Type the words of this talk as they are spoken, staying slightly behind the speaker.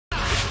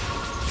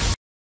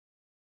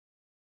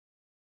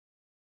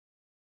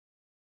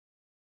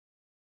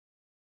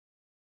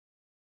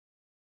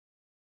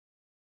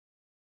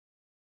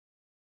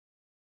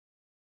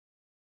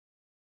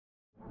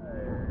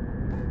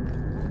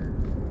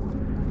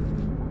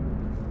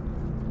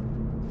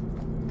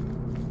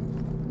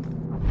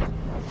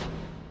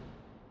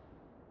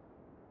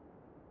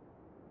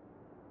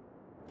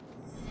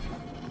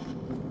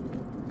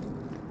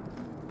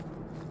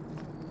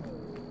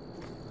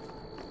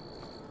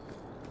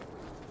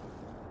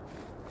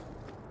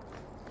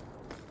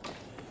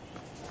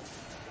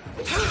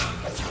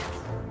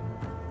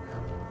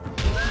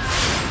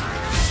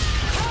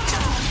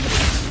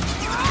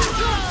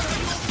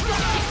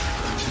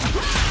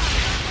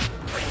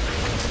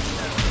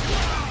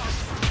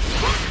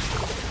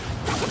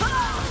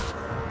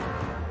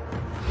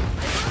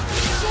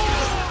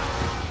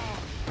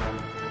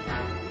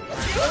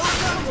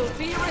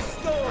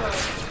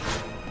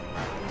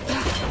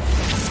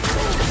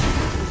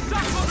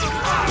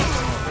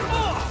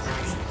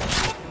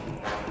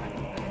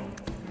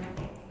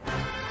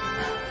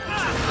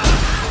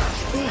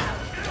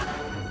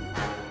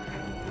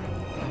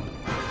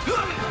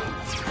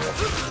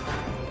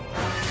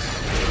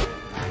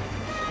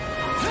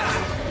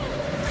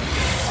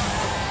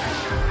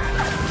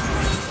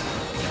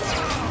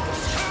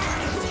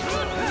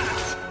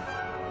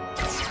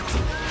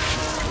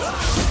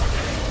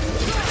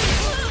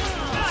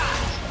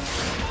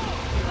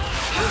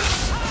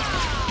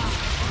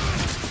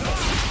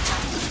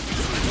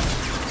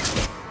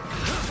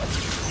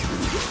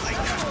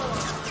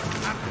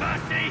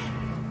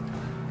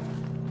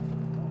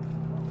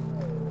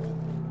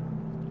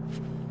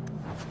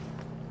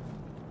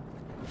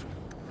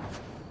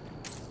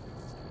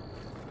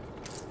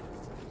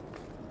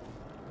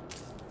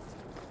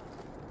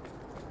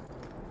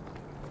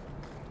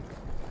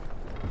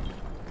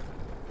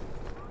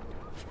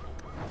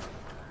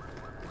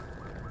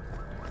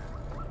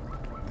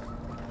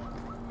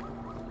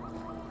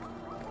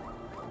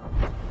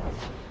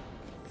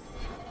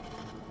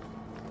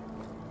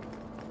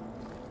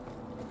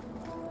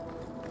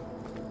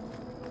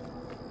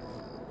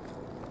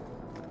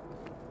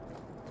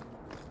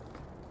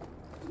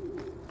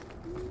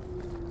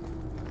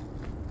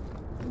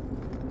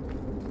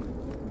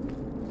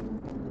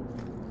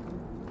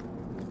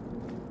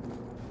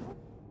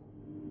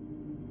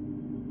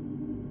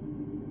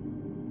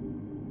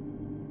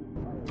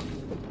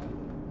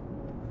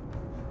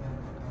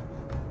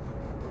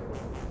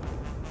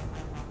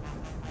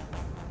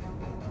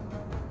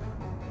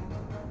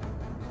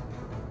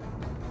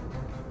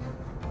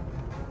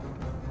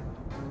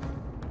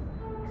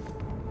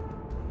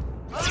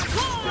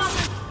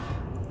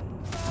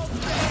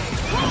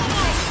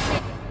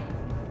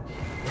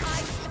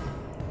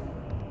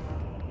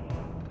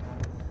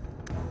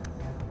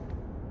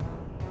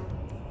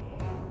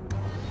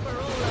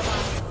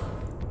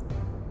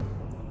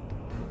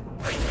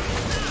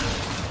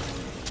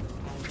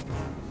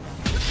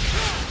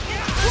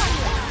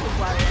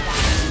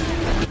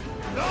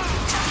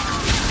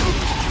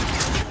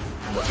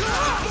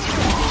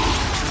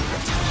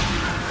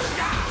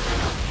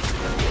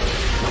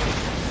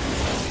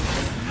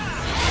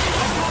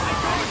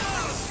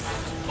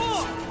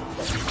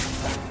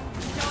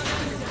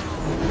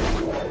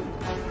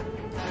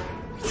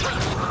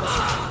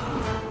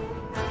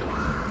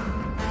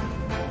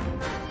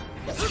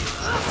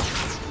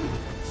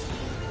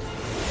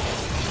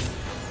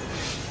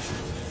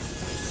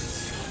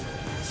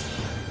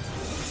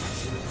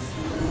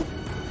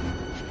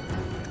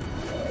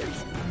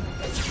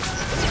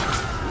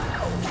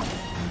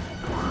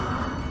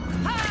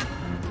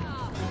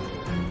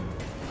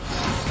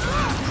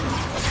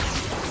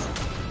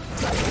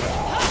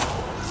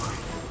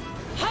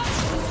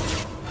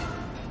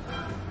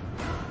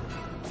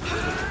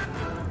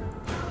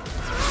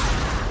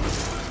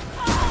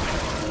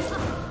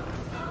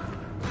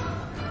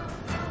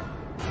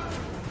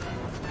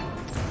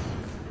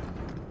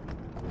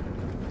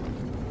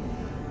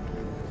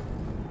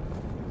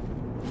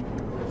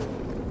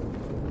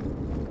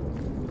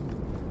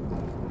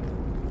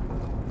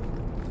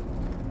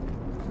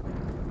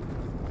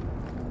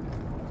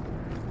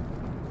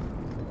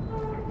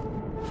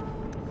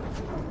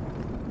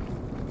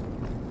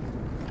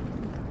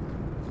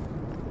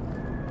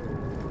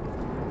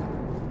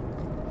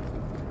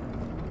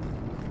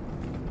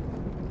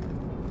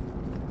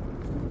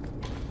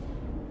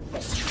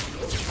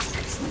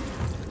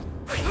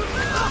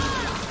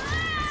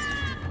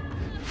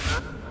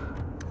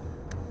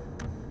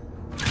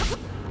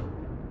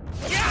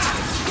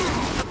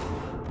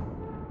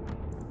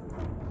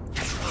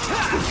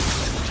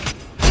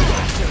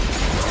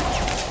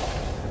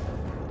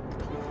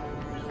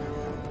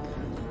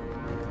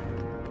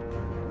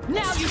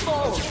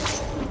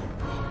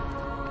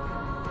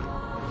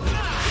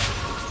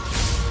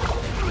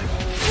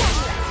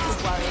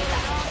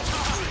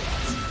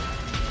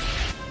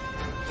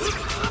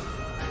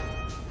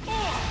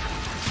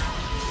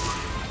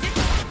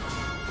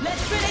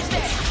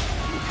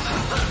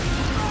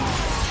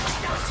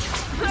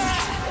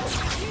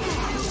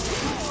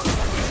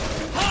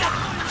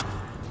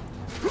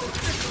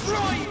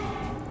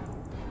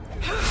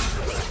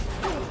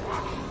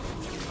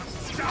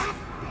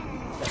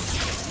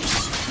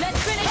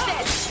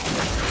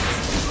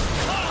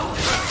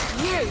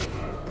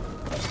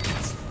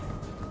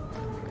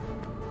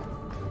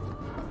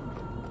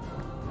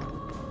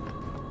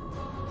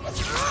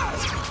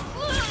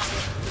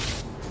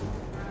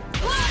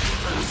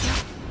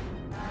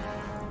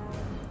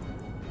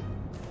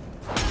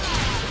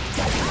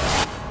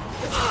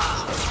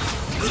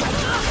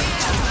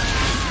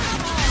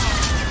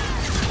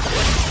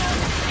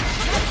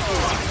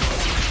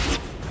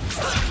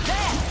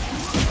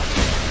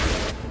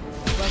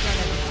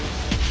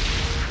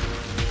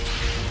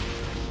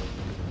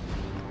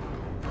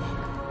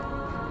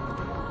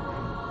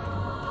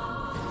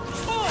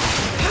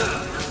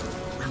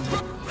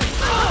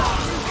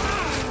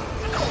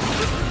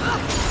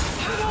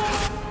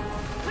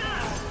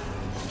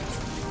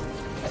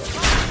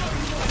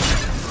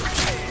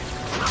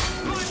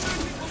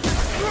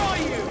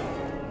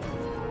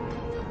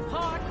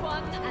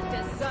and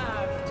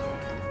deserved.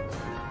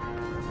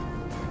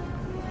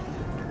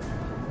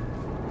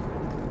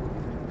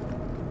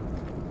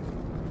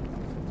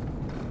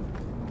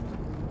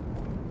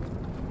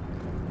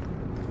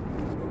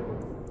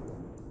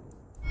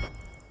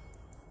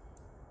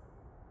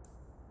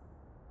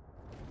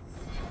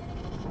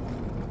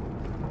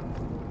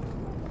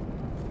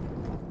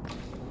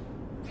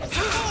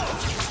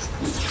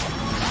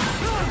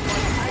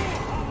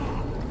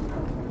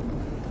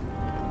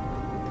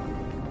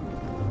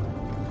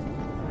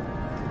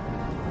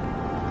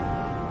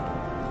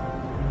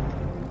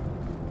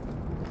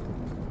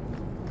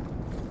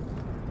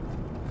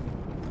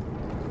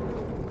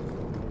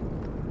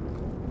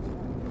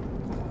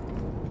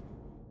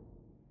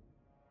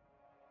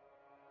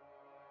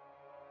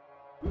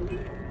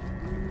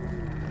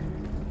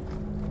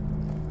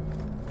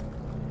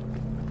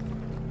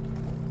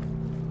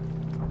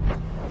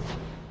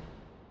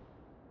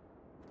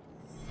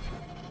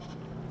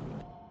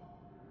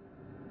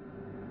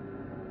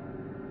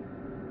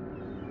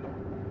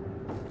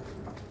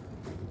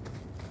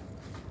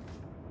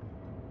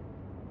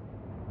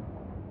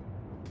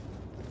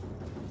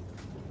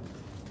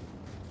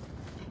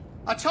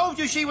 I told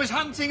you she was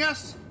hunting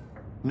us!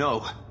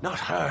 No, not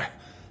her.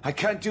 I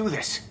can't do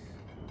this.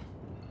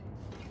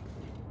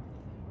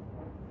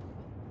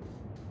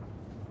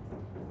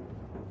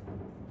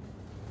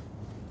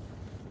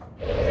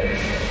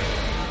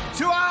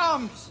 To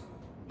arms!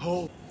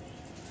 Oh.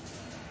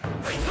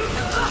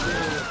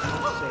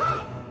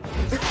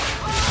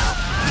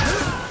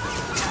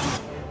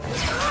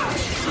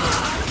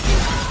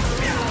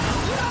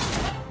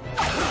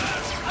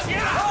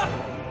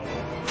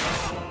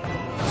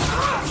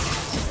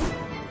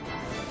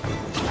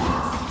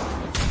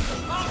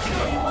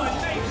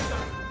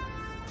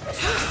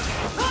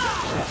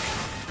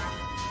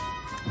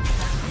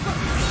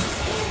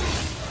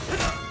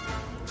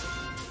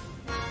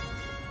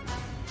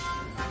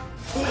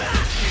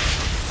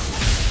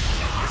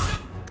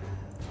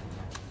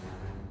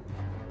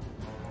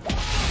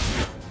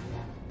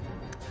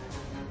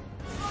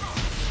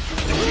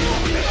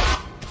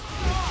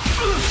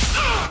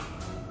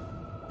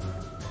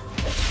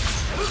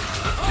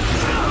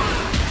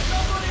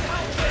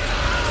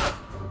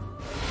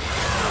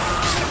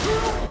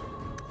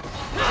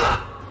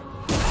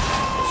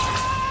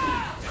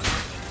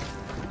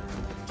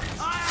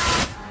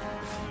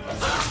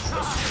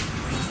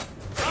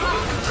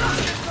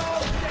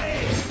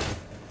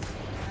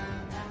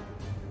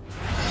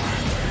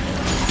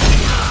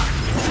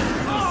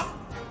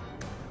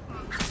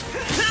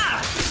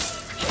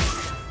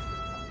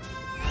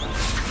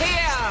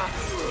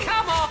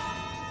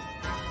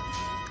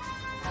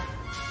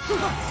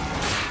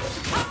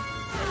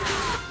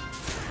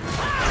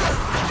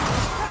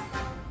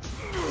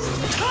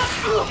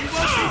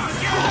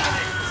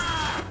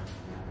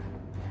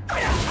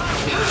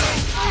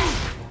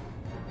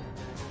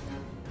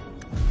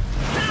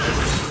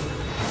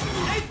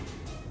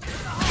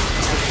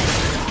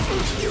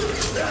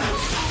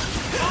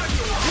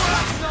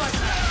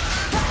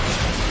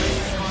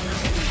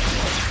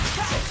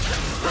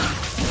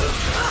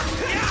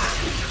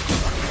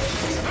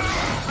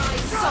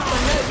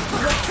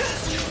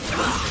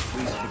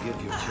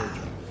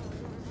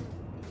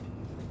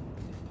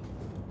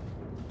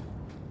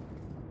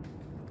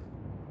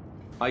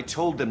 I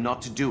told them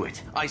not to do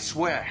it, I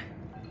swear.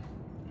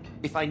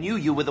 If I knew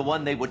you were the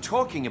one they were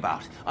talking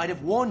about, I'd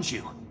have warned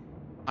you.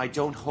 I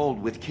don't hold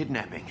with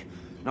kidnapping.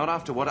 Not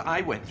after what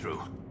I went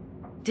through.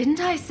 Didn't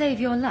I save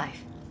your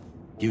life?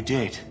 You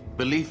did.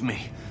 Believe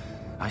me.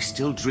 I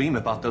still dream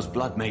about those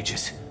blood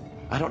mages.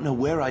 I don't know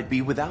where I'd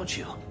be without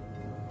you.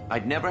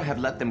 I'd never have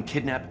let them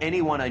kidnap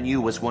anyone I knew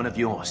was one of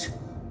yours.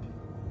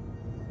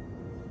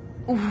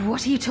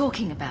 What are you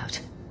talking about?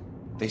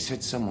 They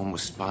said someone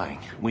was spying.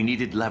 We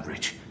needed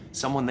leverage.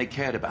 Someone they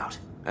cared about.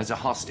 As a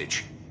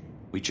hostage.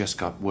 We just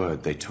got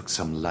word they took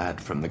some lad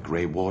from the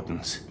Grey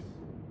Wardens.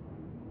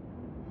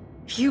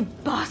 You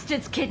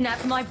bastards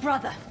kidnapped my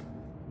brother!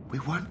 We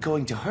weren't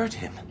going to hurt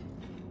him.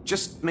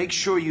 Just make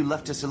sure you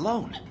left us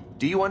alone.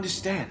 Do you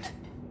understand?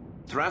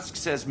 Thrask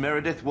says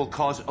Meredith will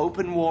cause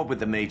open war with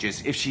the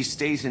mages if she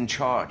stays in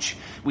charge.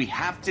 We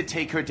have to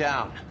take her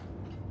down.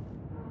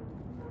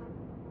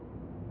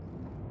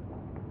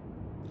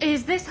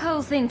 Is this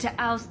whole thing to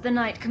oust the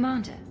Knight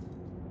Commander?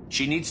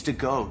 She needs to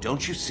go,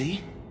 don't you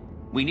see?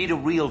 We need a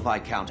real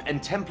Viscount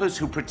and Templars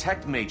who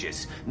protect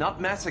mages,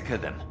 not massacre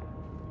them.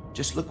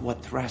 Just look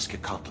what Thrask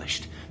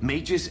accomplished.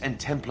 Mages and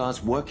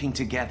Templars working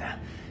together.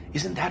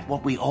 Isn't that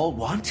what we all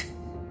want?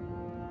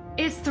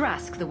 Is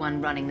Thrask the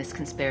one running this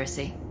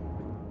conspiracy?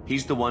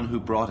 He's the one who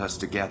brought us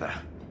together.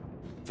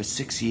 For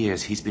 6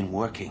 years he's been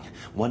working,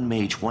 one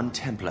mage, one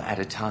Templar at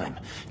a time,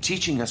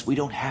 teaching us we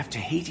don't have to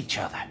hate each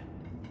other.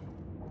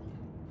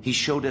 He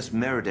showed us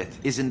Meredith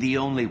isn't the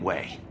only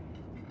way.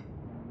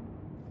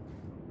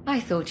 I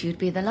thought you'd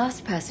be the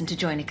last person to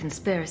join a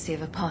conspiracy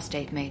of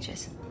apostate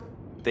mages.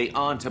 They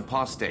aren't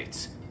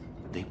apostates.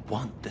 They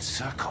want the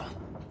Circle.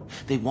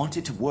 They want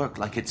it to work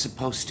like it's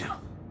supposed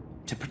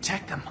to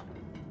protect them.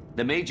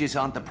 The mages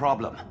aren't the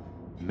problem.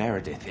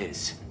 Meredith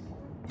is.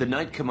 The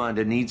Knight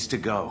Commander needs to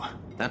go.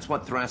 That's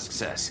what Thrask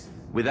says.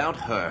 Without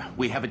her,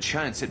 we have a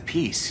chance at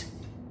peace.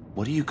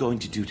 What are you going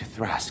to do to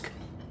Thrask?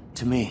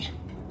 To me?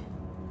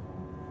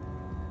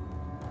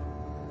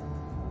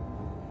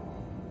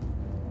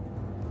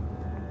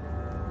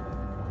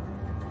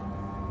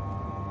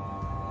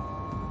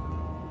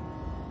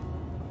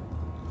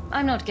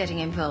 I'm not getting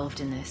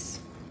involved in this.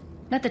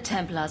 Let the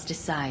Templars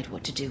decide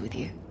what to do with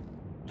you.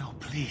 No,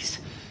 please.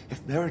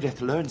 If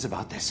Meredith learns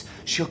about this,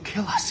 she'll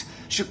kill us.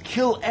 She'll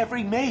kill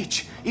every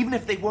mage, even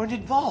if they weren't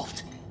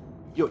involved.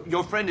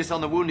 Your friend is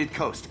on the Wounded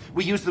Coast.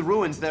 We use the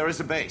ruins there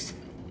as a base.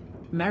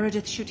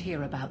 Meredith should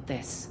hear about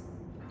this.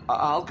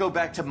 I'll go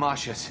back to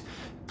Masha's.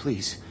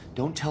 Please,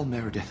 don't tell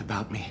Meredith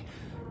about me.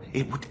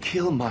 It would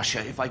kill Masha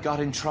if I got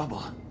in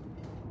trouble.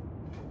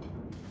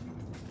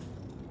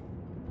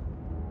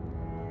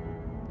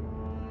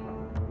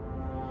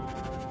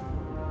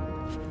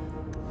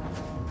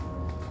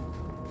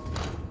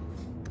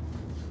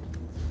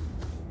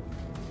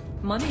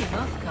 Money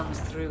enough comes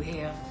through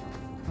here.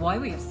 Why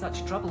we have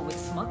such trouble with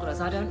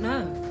smugglers, I don't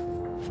know.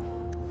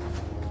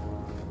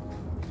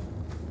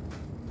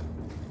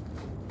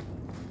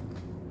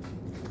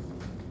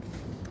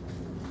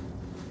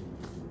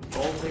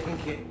 All taken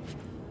care.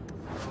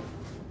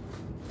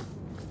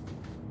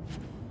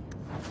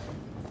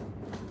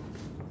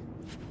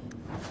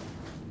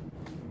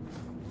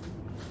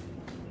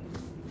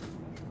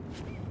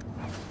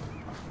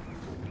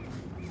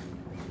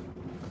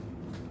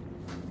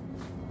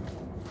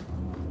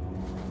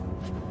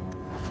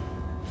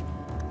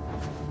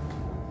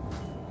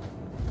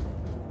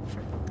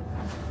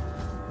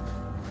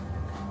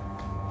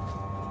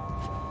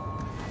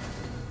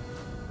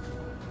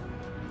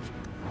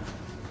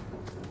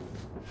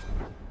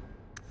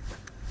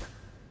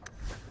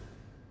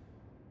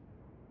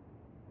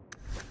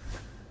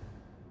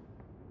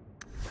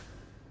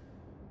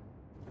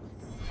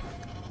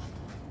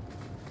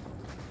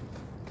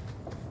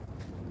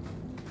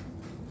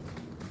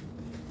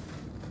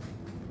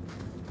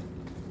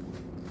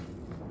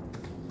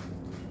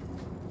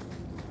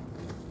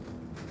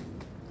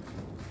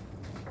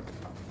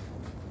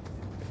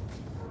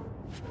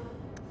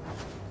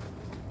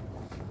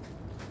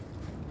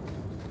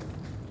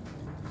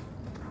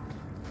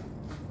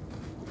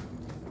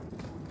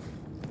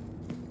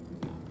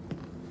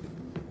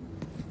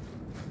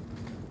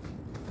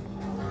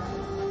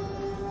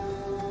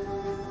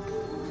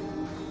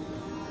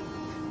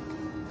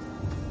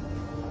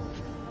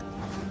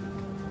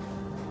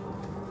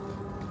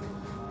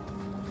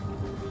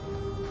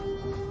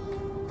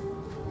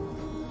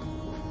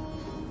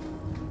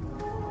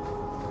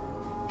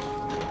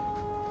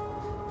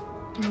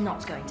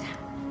 Not going to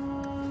happen.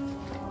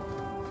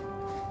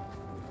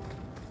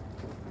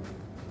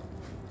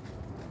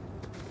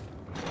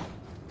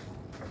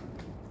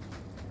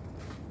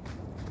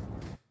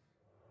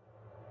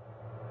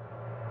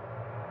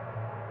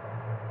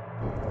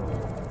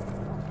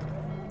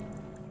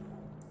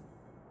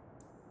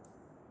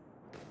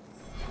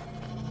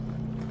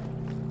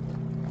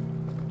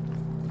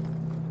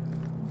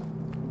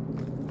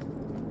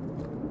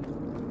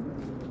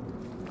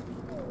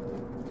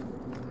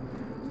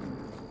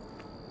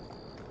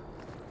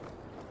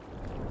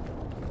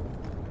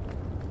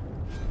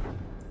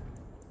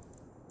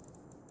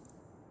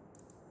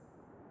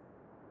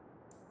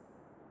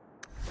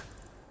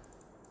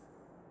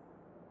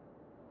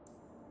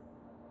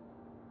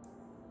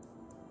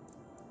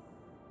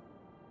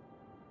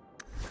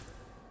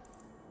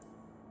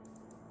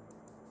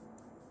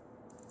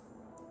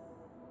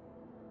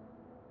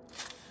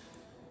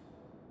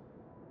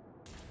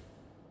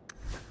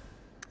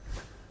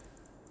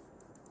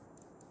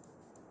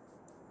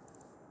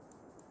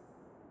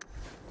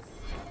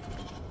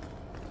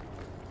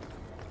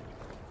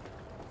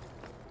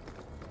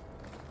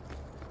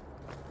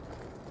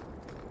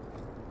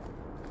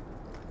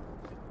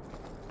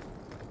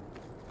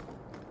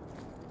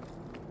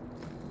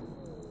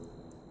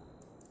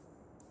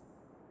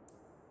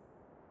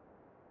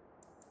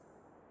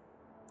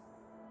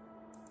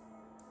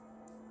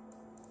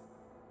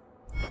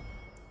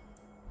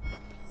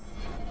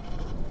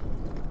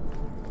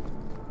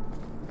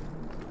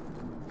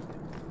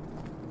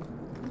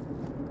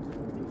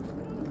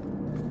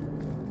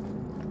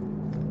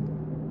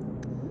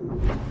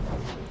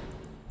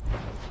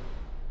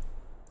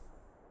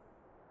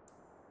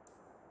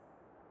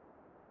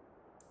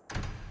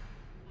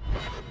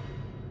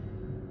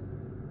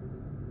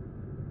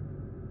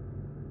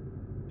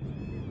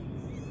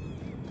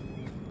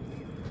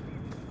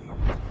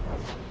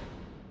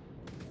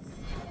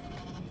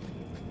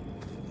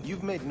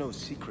 You've made no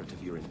secret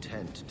of your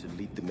intent to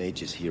lead the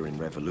mages here in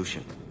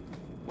Revolution.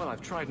 Well,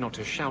 I've tried not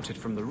to shout it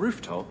from the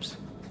rooftops.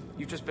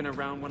 You've just been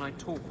around when I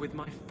talk with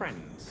my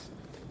friends.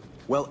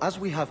 Well, as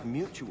we have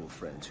mutual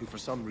friends who for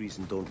some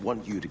reason don't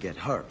want you to get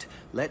hurt,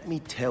 let me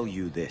tell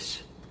you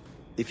this.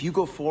 If you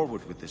go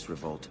forward with this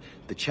revolt,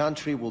 the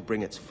Chantry will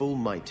bring its full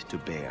might to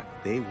bear.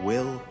 They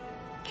will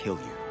kill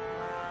you.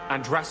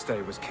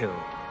 Andraste was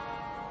killed.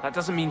 That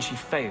doesn't mean she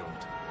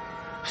failed.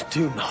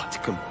 Do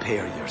not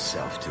compare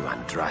yourself to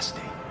Andraste.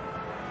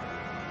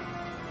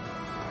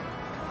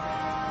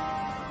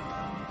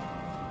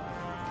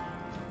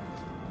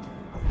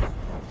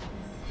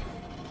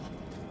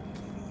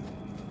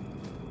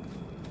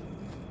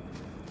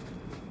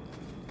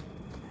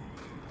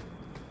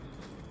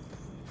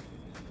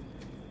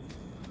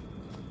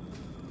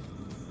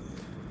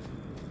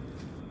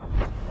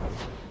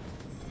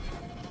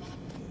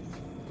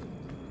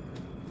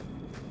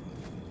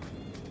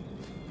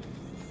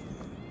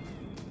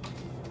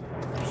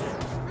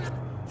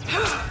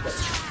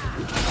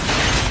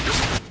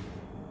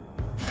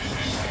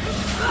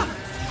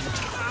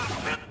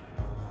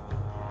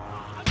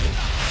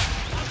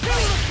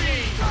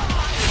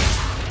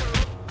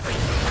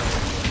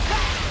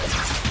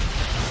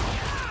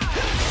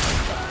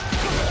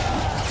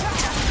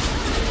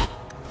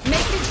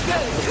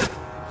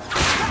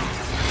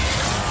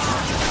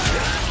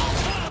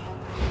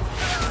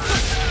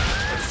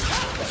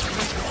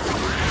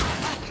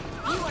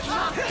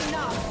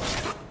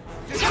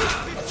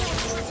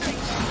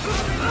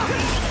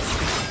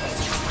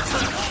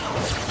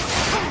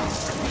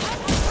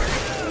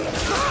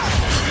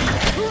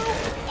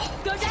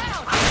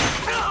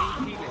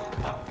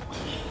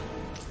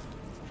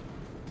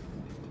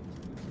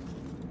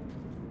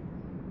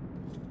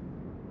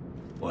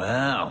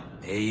 Well,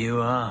 here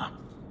you are.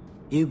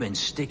 You've been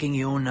sticking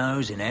your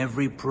nose in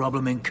every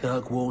problem in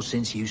Kirkwall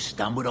since you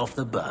stumbled off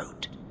the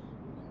boat.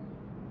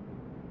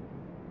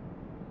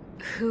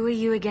 Who are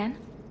you again?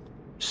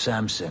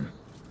 Samson.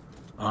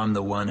 I'm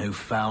the one who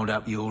fouled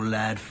up your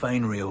lad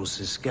Fainriel's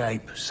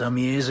escape some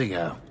years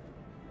ago.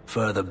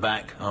 Further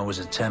back, I was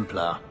a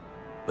Templar,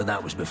 but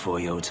that was before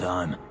your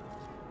time.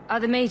 Are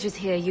the mages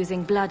here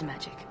using blood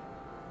magic?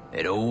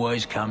 It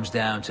always comes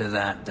down to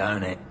that,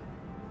 don't it?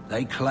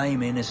 They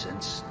claim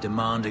innocence,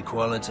 demand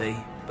equality,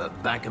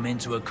 but back them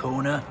into a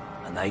corner,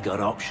 and they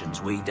got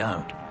options we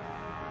don't.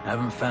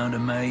 Haven't found a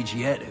mage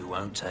yet who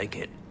won't take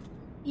it.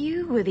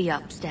 You were the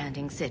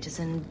upstanding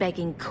citizen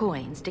begging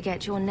coins to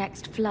get your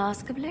next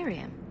flask of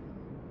lyrium.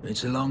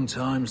 It's a long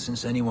time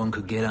since anyone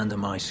could get under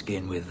my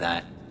skin with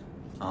that.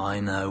 I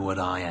know what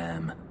I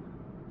am.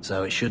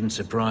 So it shouldn't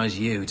surprise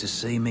you to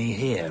see me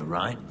here,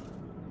 right?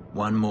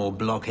 One more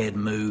blockhead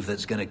move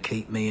that's gonna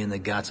keep me in the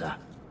gutter.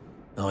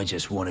 I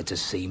just wanted to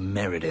see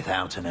Meredith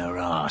out in her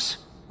ass,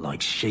 like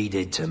she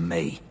did to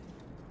me.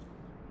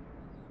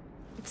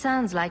 It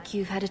sounds like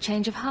you've had a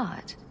change of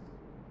heart.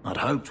 I'd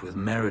hoped with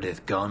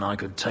Meredith gone I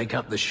could take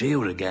up the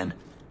shield again.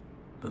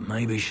 But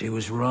maybe she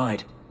was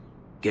right.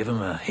 Give 'em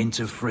a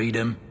hint of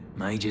freedom,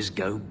 mages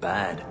go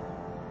bad.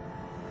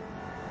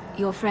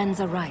 Your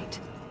friends are right.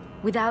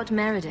 Without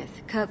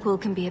Meredith, Kirkwall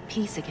can be at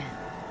peace again.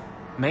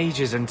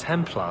 Mages and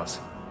Templars.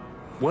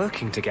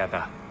 Working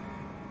together.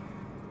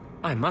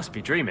 I must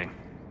be dreaming.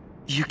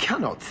 You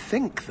cannot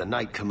think the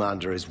Knight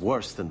Commander is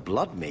worse than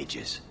blood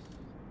mages.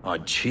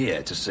 I'd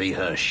cheer to see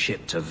her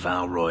shipped to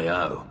Val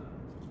Royeaux.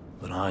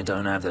 But I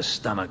don't have the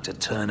stomach to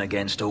turn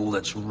against all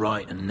that's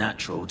right and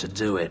natural to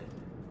do it.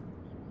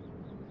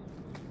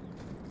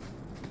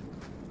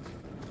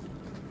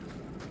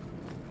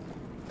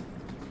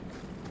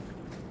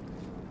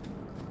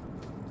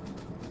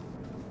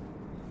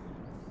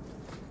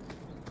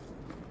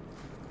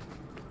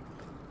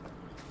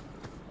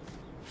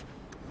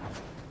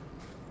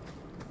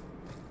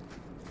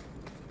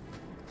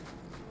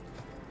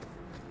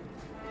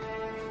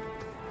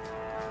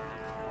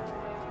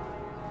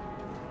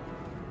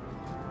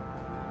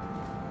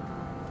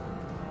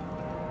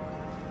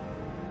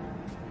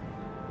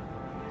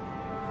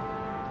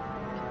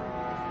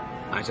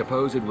 I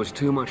suppose it was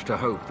too much to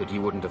hope that you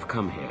wouldn't have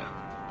come here.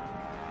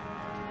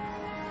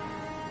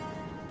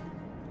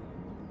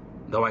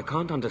 Though I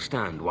can't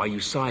understand why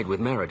you side with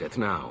Meredith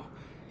now.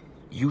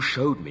 You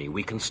showed me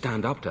we can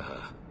stand up to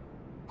her.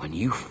 When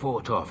you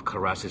fought off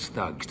Karas's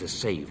thugs to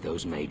save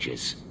those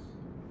mages.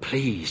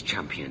 Please,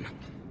 champion.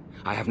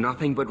 I have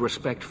nothing but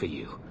respect for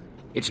you.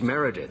 It's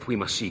Meredith we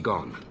must see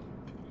gone.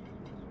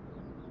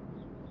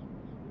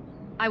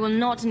 I will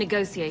not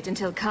negotiate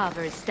until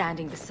Carver is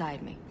standing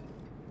beside me.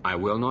 I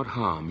will not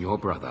harm your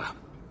brother.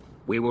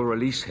 We will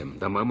release him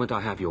the moment I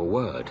have your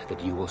word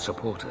that you will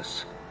support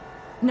us.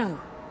 No.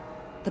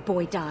 The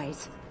boy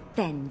dies.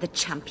 Then the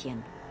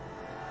champion.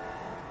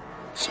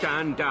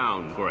 Stand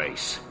down,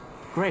 Grace.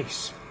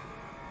 Grace,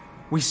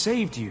 we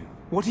saved you.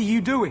 What are you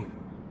doing?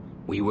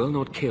 We will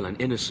not kill an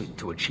innocent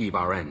to achieve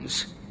our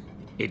ends.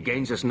 It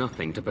gains us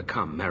nothing to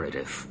become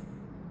Meredith.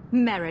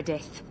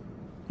 Meredith.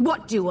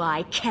 What do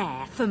I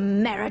care for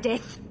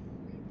Meredith?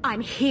 I'm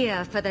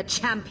here for the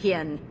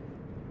champion.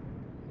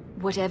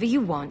 Whatever you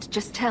want,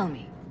 just tell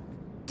me.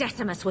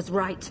 Decimus was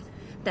right.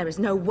 There is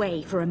no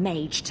way for a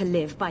mage to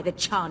live by the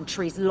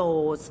Chantry's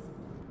laws.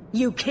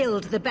 You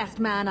killed the best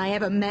man I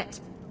ever met,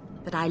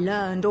 but I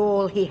learned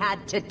all he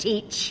had to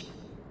teach.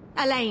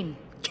 Elaine,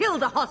 kill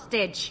the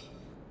hostage!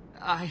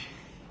 I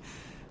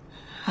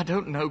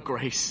don't know,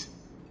 Grace.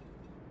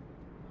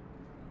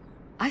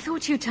 I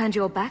thought you turned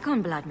your back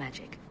on blood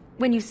magic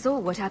when you saw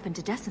what happened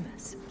to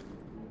Decimus.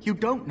 You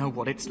don't know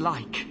what it's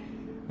like.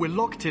 We're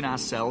locked in our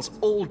cells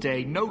all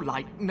day, no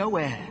light, no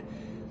air.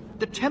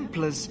 The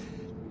Templars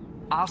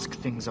ask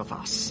things of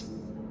us.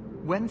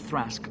 When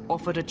Thrask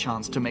offered a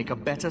chance to make a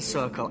better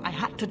circle, I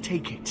had to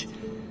take it.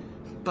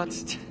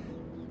 But...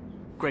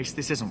 Grace,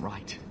 this isn't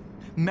right.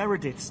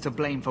 Meredith's to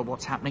blame for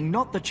what's happening,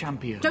 not the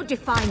champion. Don't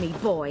defy me,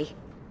 boy.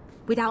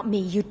 Without me,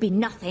 you'd be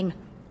nothing.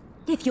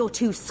 If you're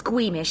too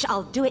squeamish,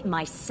 I'll do it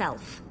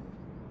myself.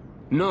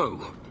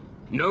 No.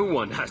 No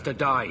one has to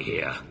die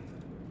here.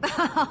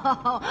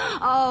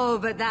 Oh,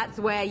 but that's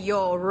where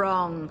you're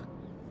wrong.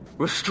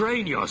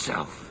 Restrain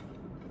yourself.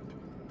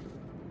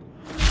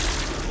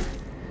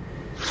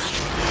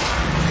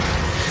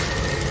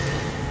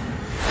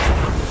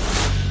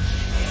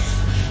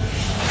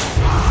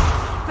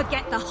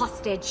 Forget the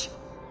hostage.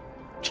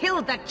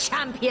 Kill the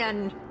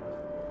champion!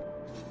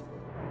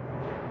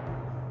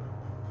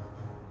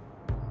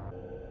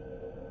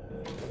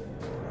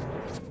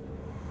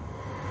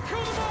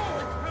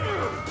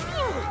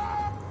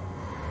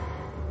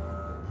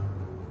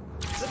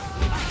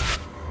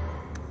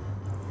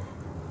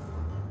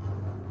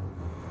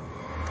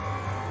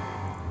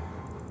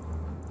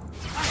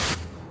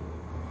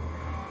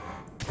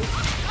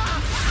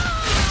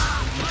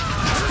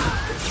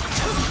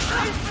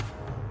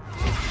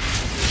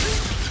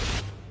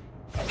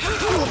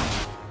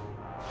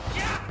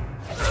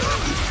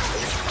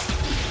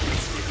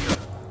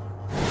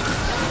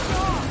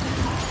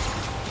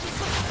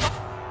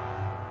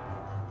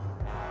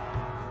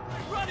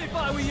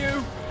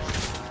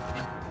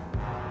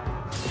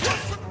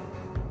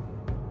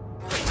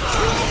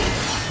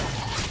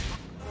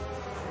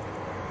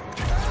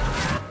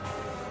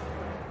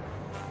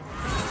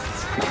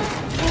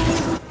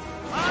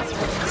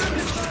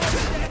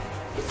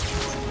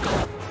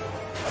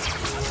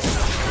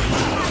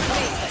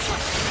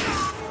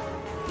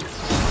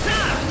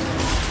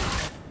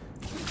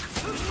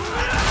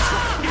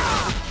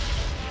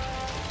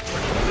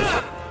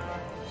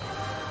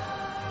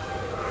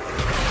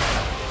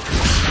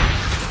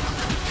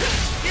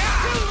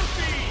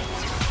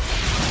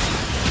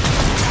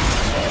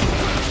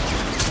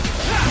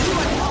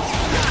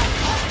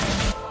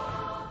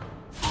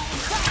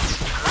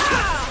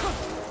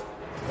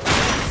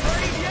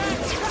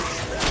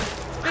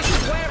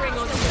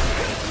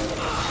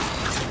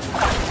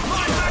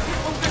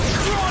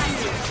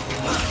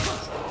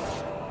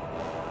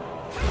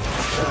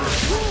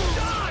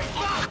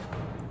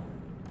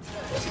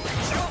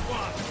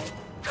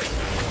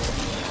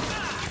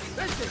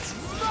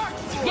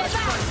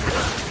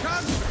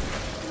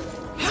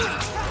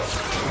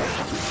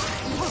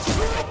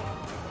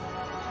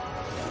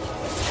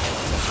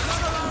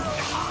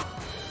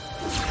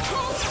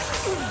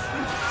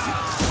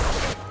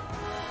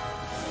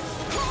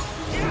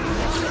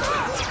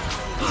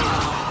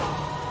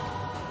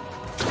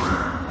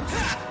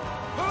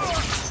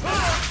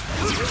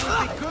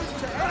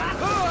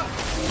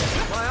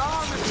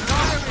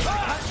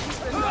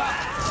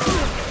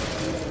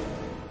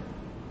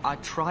 I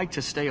tried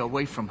to stay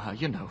away from her,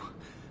 you know,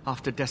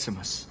 after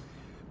Decimus.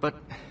 But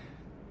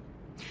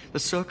the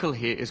circle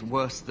here is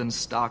worse than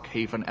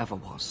Starkhaven ever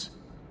was.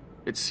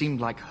 It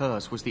seemed like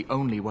hers was the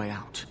only way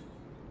out.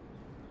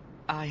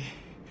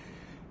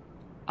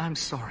 I'm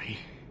sorry.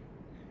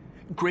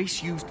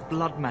 Grace used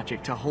blood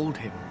magic to hold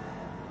him.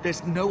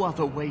 There's no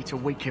other way to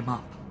wake him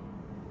up.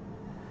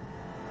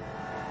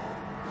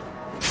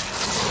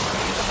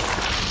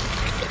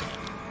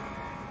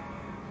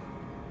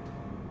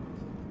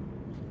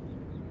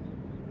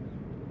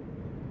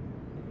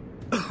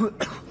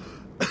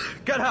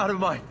 Get out of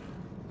my...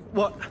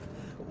 What?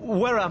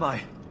 Where am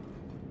I?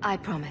 I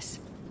promise.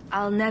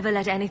 I'll never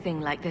let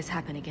anything like this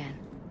happen again.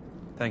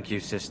 Thank you,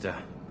 sister.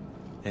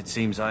 It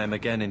seems I am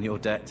again in your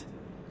debt.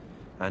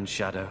 And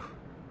Shadow.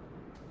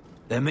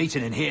 They're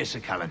meeting in here, Sir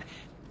Cullen.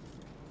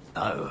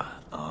 Oh,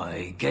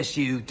 I guess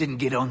you didn't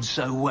get on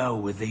so well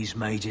with these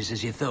mages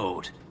as you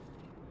thought.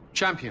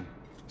 Champion,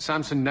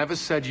 Samson never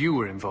said you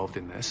were involved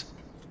in this.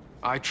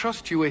 I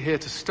trust you were here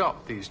to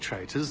stop these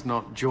traitors,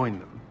 not join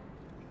them.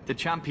 The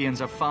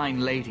champion's a fine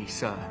lady,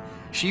 sir.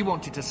 She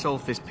wanted to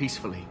solve this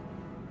peacefully.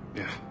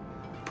 Yeah.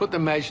 Put the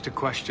mage to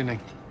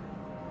questioning.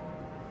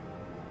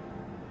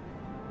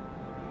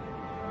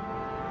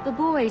 The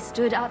boy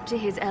stood up to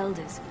his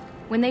elders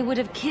when they would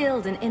have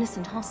killed an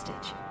innocent hostage.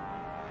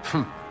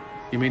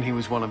 You mean he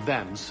was one of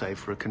them, save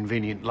for a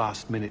convenient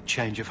last-minute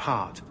change of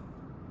heart?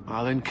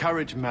 I'll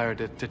encourage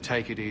Meredith to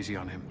take it easy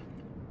on him.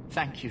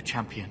 Thank you,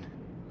 champion.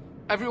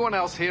 Everyone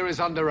else here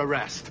is under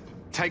arrest.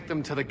 Take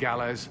them to the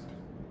gallows.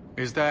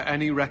 Is there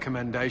any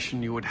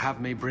recommendation you would have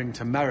me bring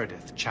to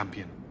Meredith,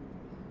 champion?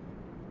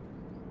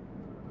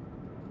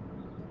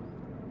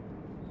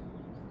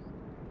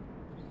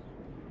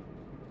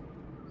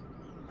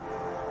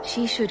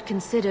 She should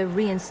consider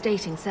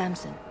reinstating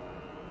Samson.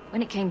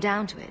 When it came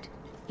down to it,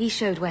 he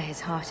showed where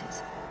his heart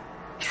is.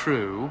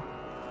 True.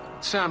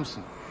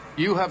 Samson,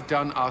 you have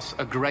done us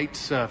a great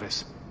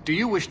service. Do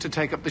you wish to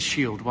take up the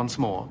shield once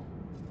more?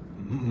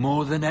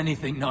 More than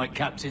anything, Knight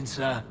Captain,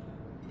 sir.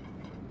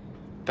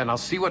 Then I'll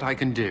see what I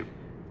can do.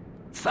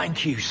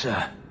 Thank you,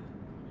 sir.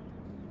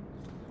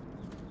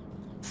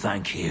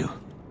 Thank you.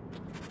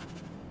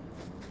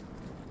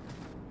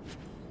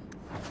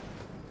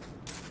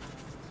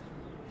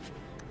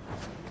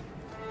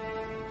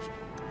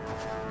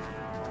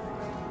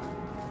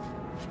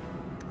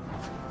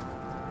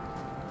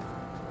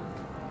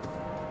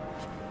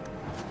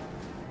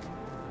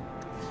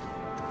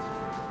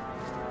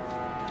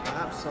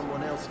 Perhaps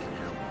someone else can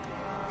help.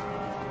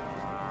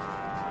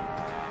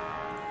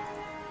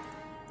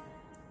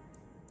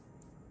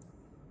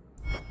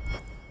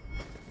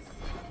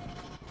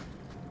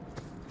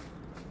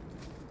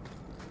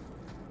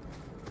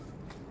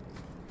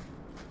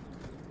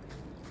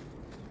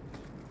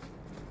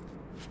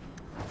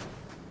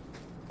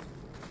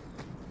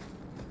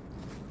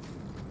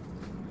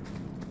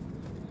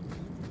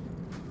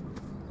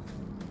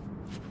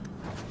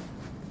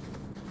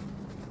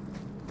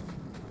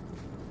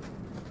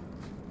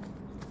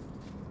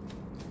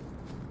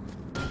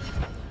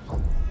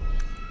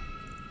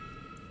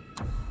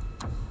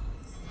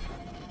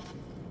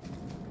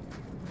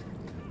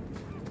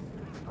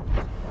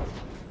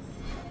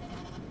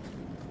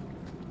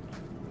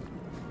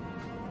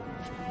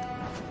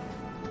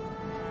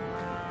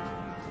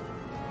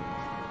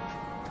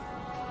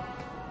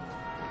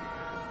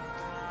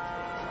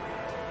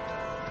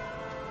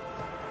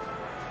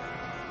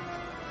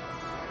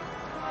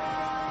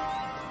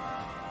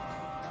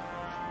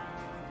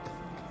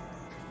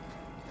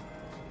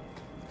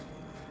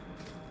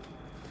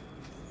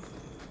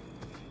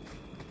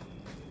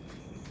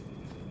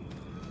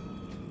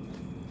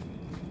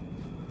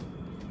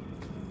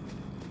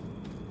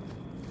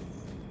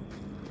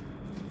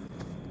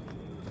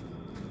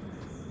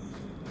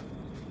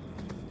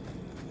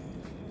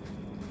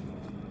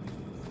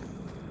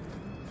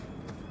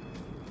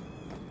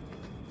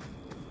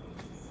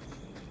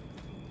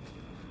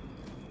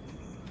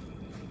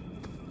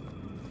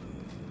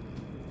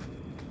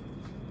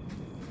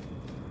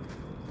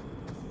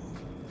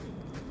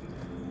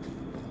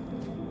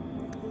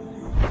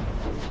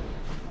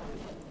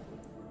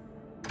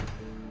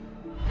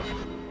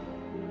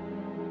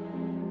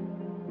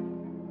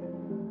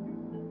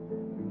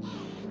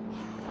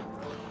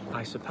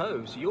 I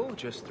suppose you're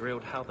just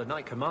thrilled how the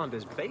Knight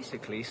Commander's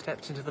basically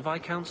stepped into the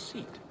Viscount's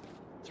seat.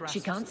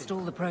 She can't stall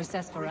the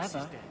process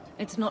forever.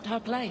 It's not her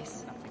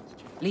place.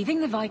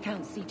 Leaving the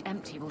Viscount's seat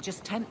empty will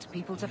just tempt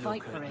people to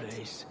fight for it.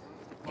 This.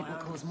 It will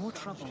cause more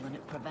trouble than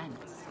it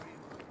prevents.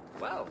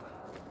 Well,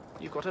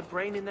 you've got a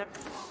brain in there.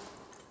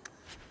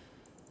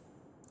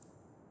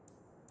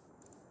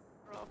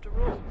 After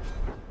all.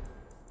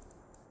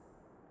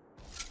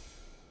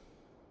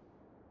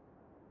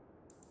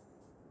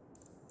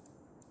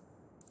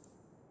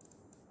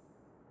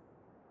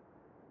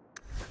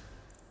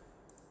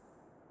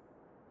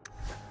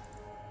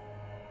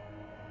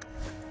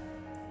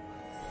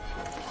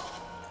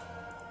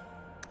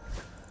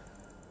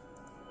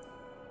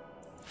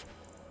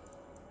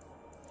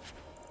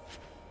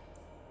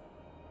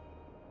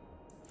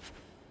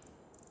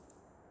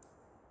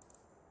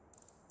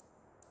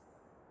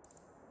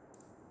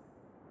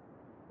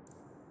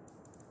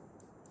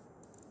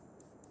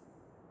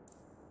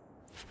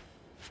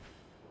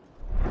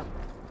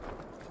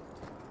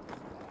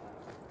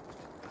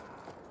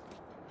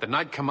 The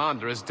Knight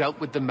Commander has dealt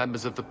with the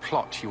members of the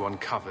plot you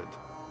uncovered.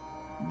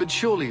 But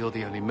surely you're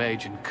the only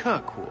mage in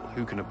Kirkwall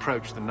who can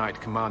approach the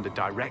Knight Commander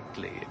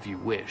directly if you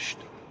wished.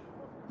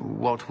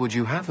 What would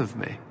you have of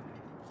me?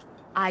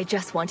 I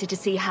just wanted to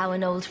see how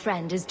an old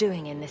friend is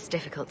doing in this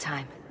difficult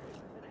time.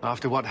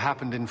 After what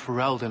happened in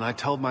Ferelden, I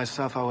told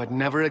myself I would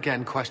never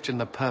again question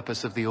the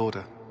purpose of the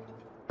Order.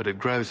 But it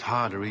grows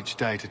harder each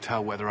day to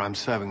tell whether I'm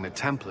serving the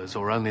Templars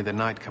or only the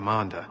Knight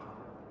Commander.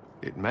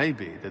 It may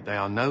be that they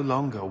are no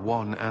longer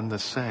one and the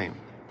same.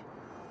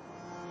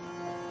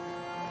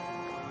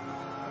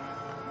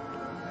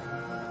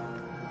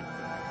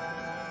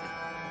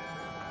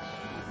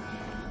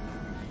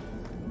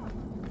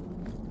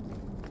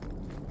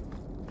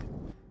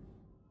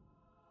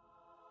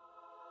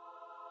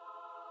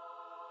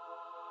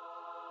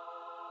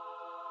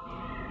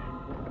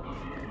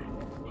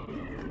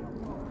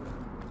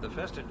 The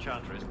first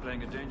enchanter is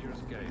playing a dangerous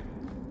game.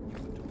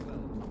 You would do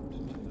well not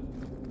to.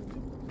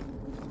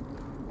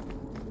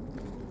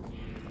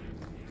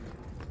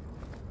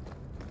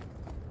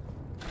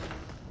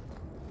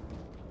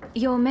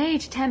 Your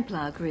Mage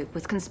Templar group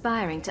was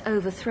conspiring to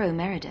overthrow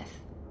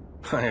Meredith.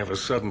 I have a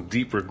sudden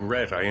deep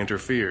regret I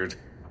interfered.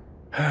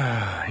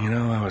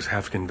 I was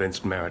half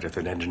convinced Meredith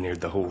had engineered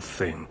the whole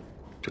thing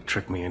to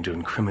trick me into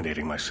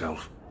incriminating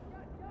myself.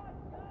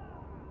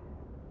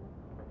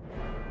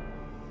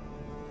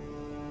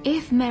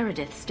 If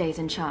Meredith stays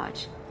in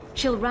charge,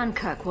 she'll run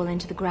Kirkwall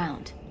into the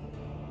ground.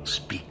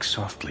 Speak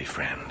softly,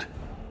 friend.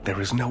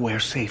 There is nowhere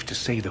safe to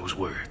say those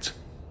words.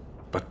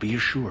 But be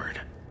assured,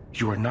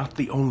 you are not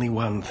the only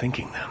one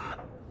thinking them.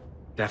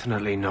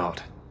 Definitely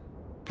not.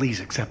 Please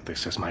accept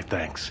this as my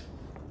thanks.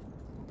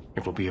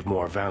 It will be of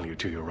more value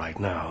to you right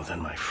now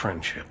than my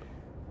friendship.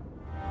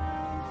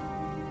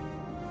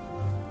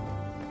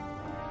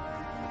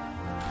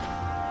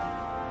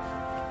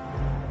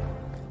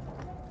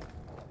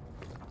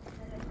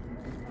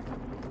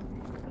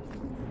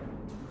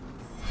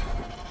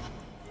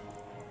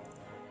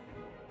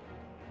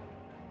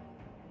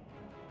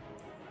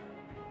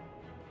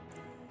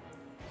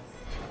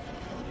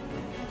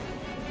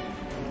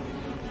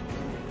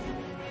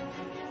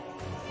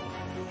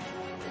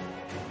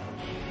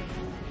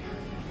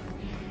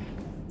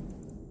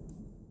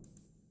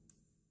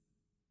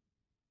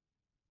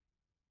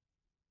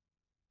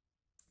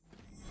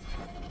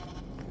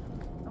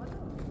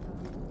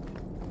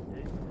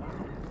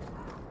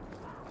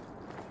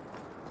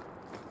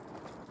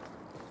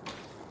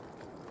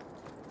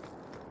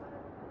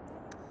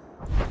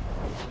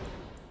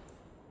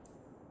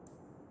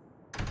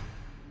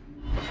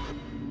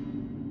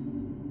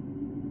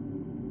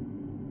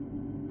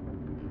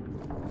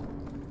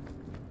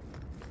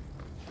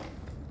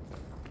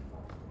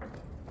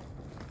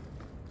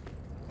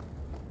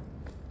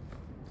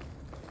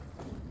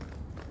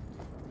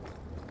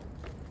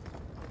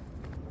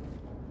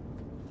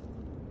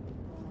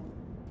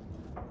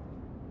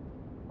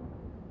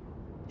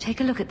 Take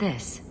a look at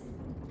this.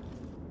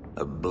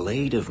 A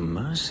Blade of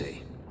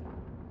Mercy.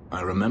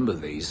 I remember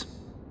these.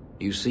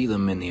 You see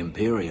them in the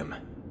Imperium.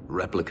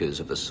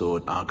 Replicas of the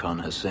sword Archon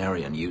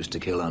Hessarian used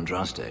to kill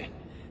Andraste.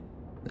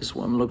 This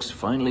one looks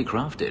finely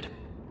crafted.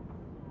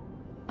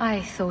 I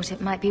thought it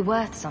might be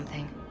worth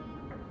something.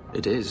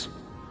 It is.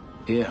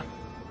 Here,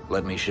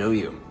 let me show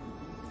you.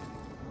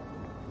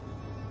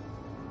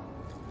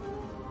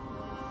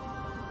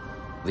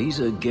 These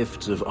are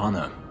gifts of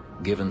honor,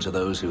 given to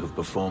those who have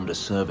performed a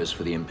service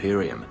for the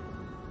Imperium.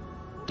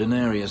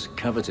 Denarius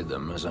coveted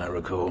them, as I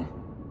recall.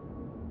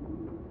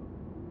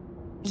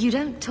 You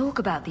don't talk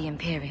about the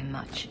Imperium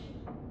much.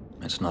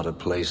 It's not a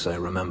place I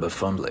remember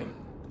fondly.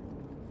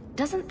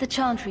 Doesn't the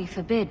Chantry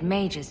forbid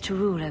mages to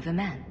rule over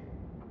men?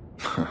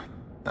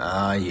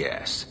 Ah,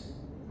 yes.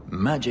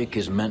 Magic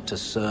is meant to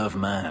serve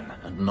man,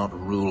 and not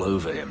rule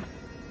over him.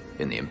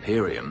 In the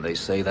Imperium, they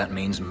say that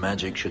means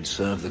magic should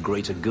serve the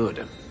greater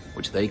good,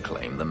 which they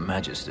claim the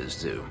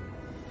Magisters do.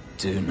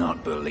 Do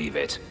not believe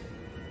it.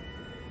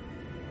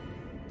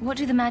 What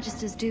do the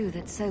Magisters do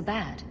that's so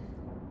bad?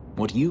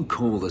 What you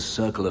call the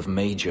Circle of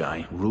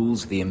Magi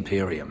rules the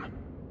Imperium.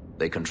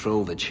 They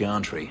control the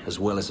Chantry as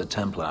well as the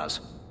Templars.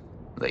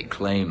 They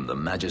claim the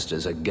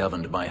Magisters are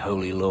governed by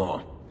holy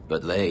law,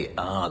 but they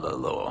are the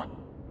law.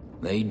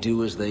 They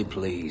do as they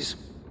please.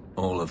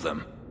 All of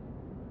them.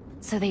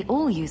 So they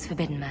all use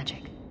forbidden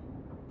magic?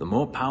 The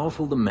more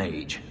powerful the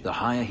mage, the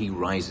higher he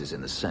rises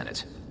in the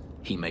Senate.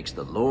 He makes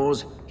the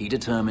laws, he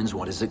determines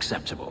what is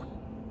acceptable.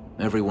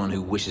 Everyone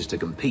who wishes to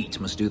compete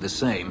must do the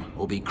same,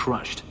 or be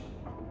crushed.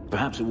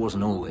 Perhaps it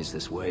wasn't always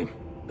this way,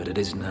 but it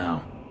is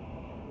now.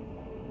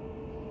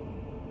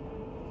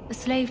 The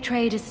slave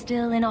trade is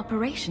still in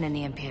operation in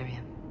the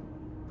Imperium?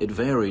 It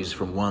varies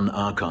from one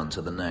Archon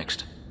to the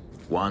next.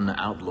 One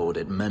outlawed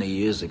it many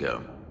years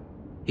ago.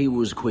 He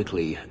was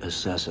quickly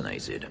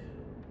assassinated.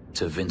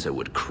 Tevinter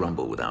would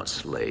crumble without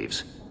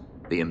slaves.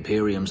 The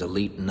Imperium's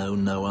elite know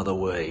no other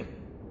way.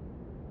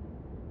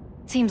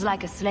 Seems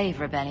like a slave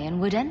rebellion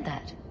would end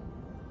that.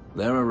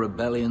 There are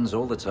rebellions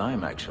all the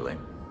time, actually.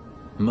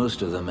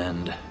 Most of them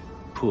end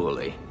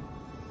poorly.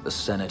 The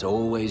Senate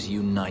always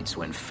unites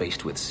when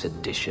faced with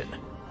sedition.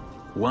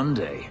 One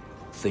day,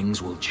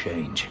 things will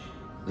change.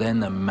 Then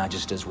the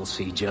Magisters will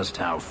see just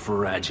how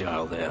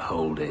fragile their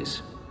hold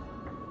is.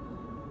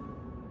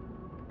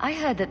 I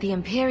heard that the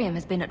Imperium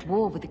has been at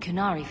war with the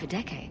Qunari for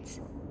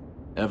decades.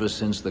 Ever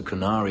since the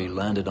Qunari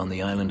landed on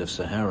the island of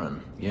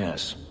Saharan,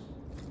 yes.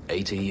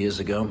 80 years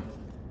ago?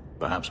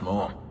 Perhaps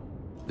more.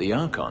 The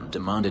Archon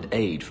demanded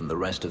aid from the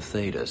rest of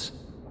Thedas.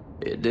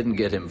 It didn't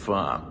get him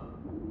far.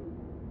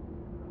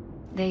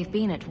 They've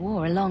been at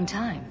war a long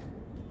time.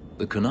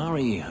 The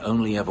Qunari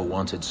only ever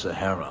wanted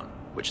Saharan,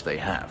 which they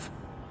have.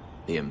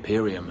 The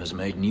Imperium has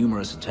made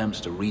numerous attempts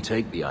to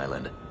retake the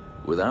island,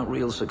 without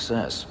real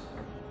success.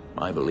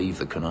 I believe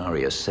the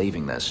Qunari are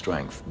saving their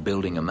strength,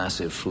 building a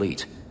massive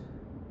fleet.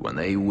 When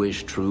they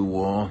wish true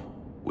war,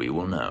 we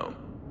will know.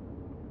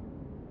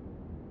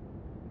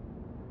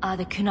 Are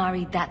the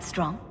Qunari that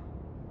strong?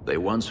 They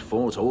once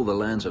fought all the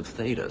lands of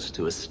Thedas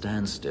to a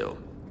standstill.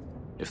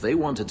 If they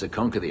wanted to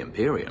conquer the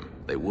Imperium,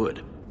 they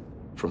would.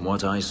 From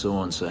what I saw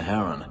on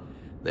Saharan,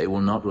 they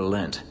will not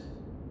relent.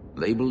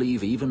 They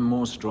believe even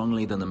more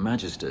strongly than the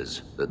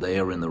Magisters that they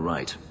are in the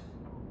right.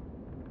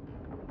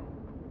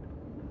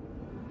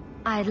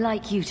 I'd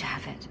like you to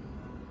have it.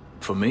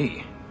 For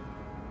me?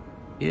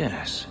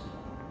 Yes.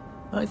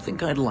 I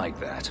think I'd like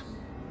that.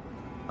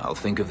 I'll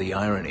think of the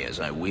irony as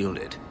I wield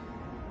it.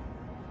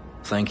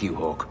 Thank you,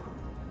 Hawk.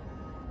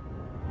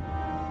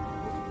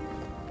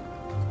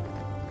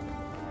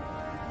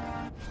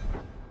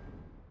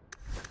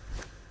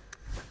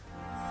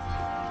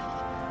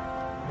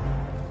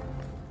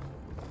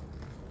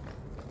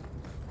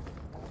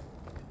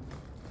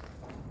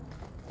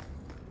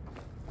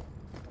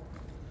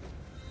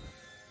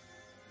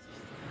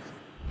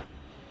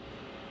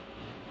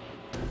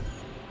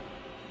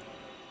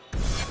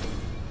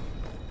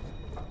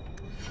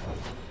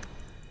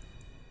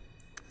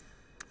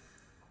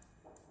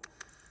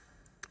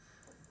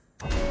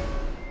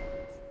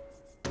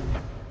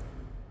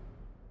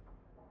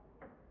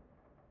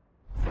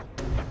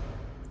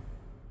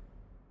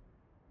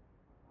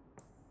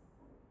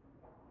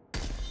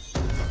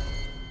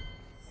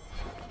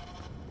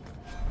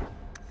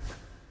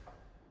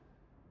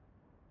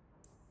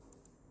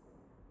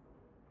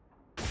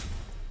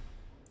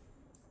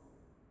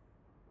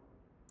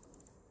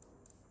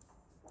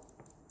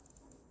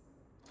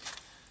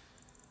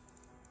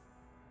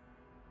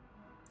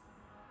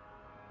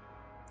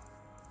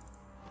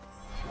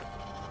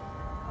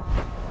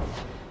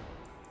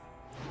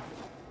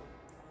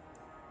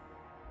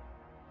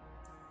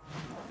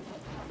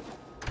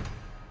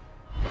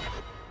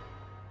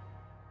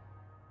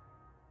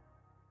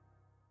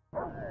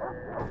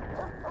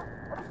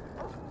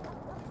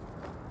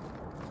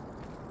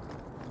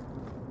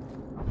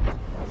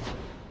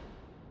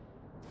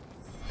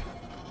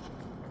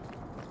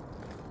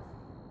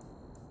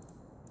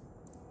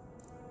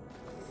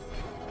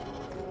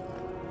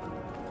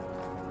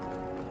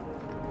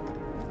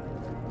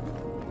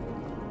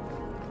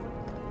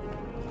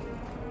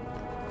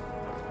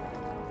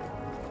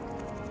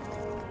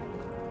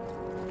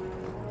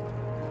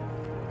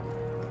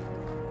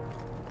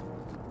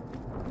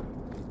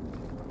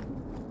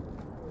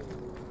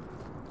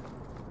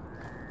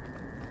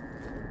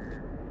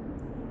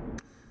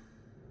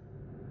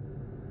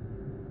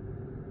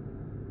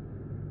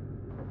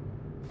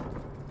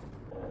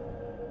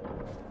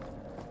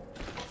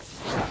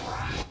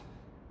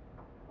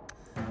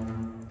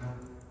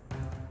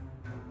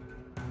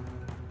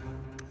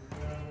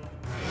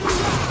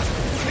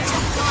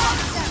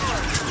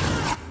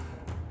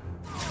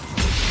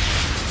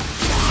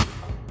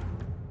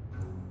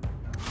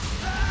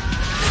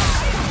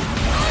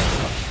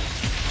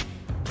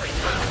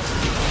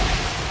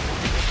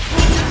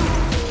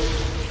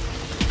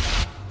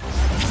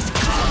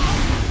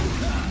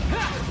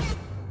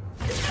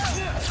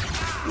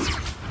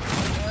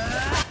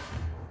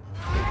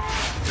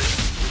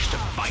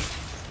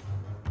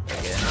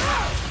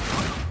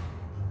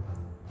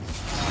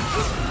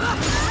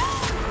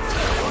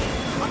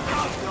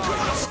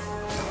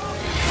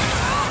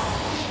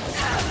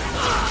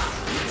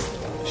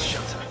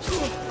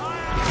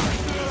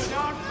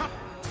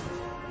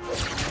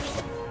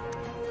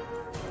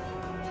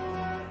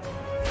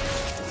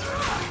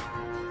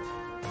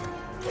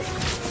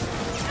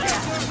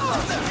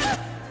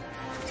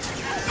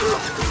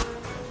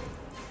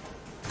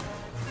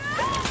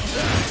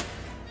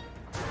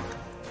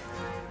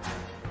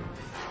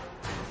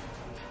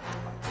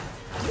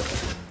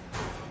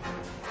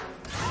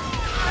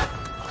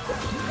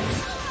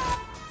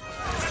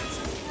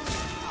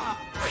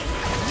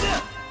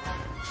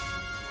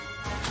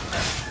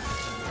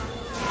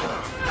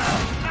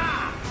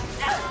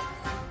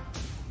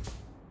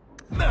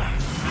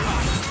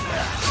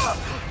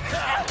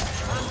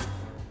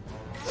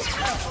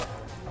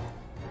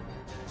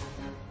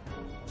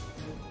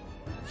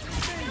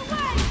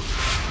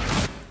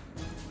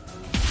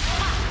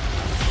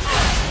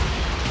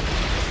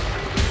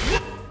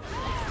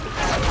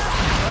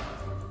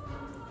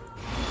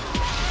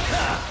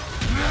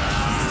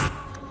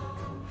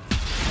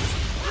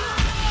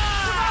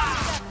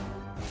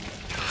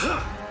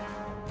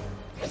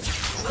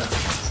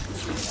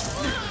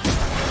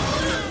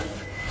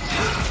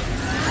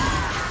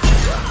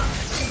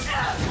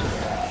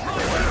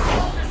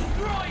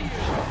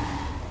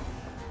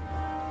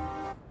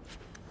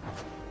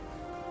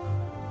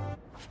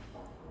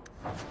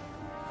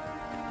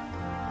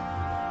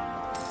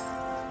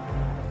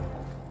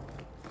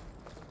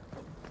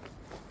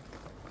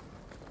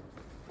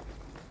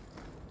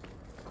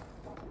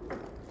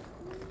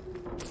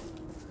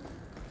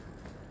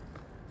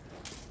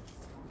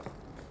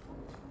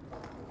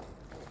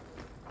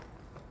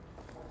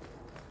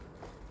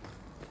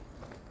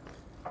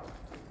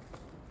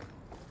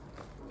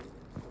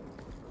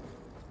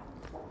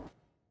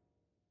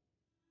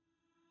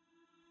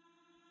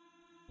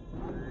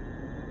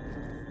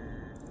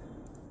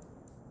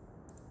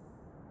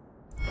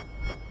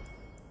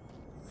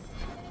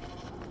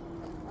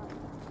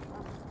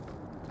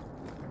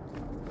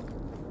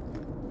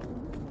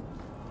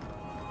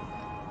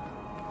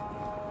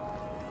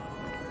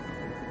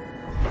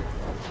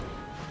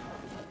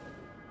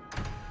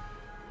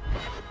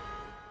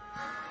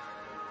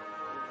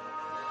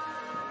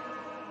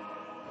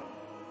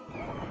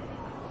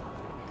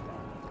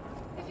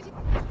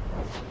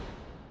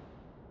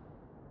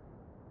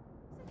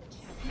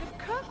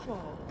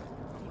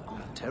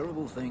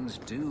 Terrible things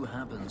do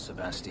happen,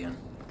 Sebastian.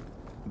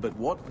 But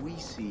what we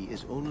see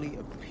is only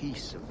a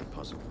piece of the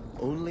puzzle.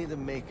 Only the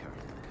Maker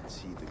can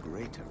see the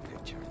greater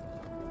picture.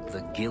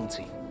 The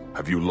guilty.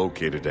 Have you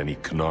located any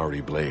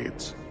Canary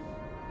blades?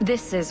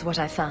 This is what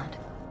I found.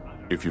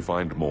 If you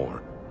find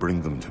more,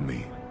 bring them to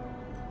me.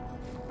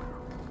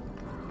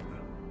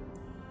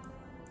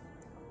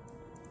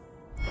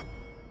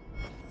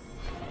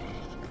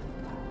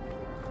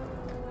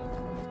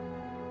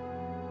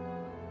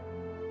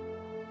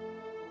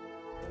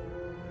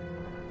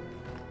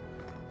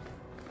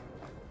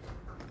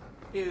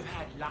 You've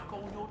had luck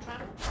on your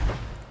travels?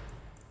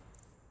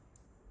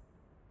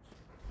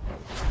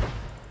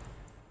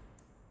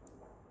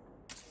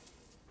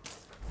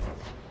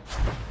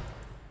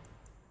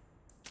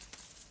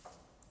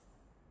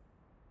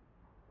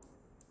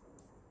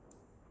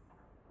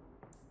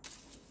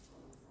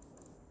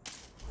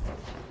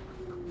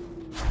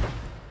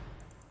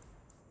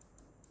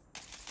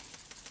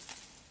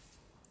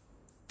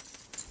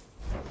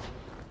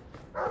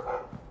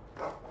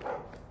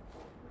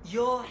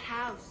 Your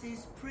house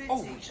is pretty.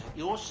 Always at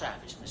your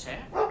service, Miss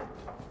Eyre.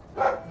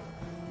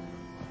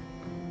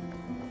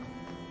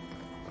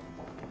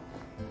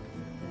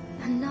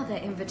 Another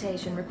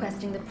invitation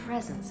requesting the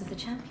presence of the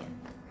champion.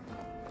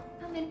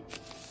 How many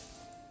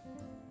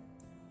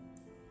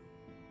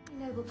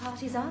noble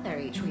parties are there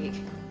each week?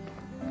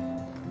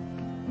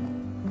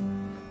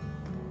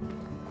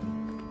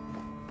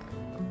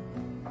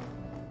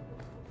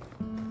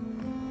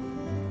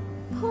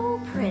 Poor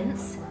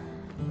Prince.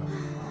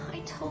 I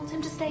told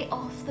him to stay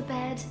off the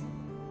bed.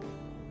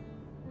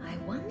 I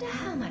wonder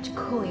how much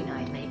coin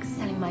I'd make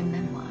selling my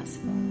memoirs.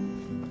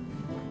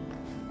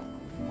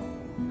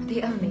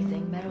 The only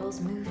thing Meryl's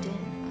moved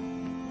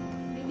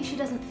in. Maybe she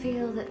doesn't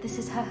feel that this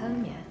is her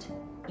home yet.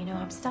 You know,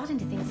 I'm starting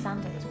to think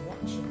Santa is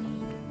watching me.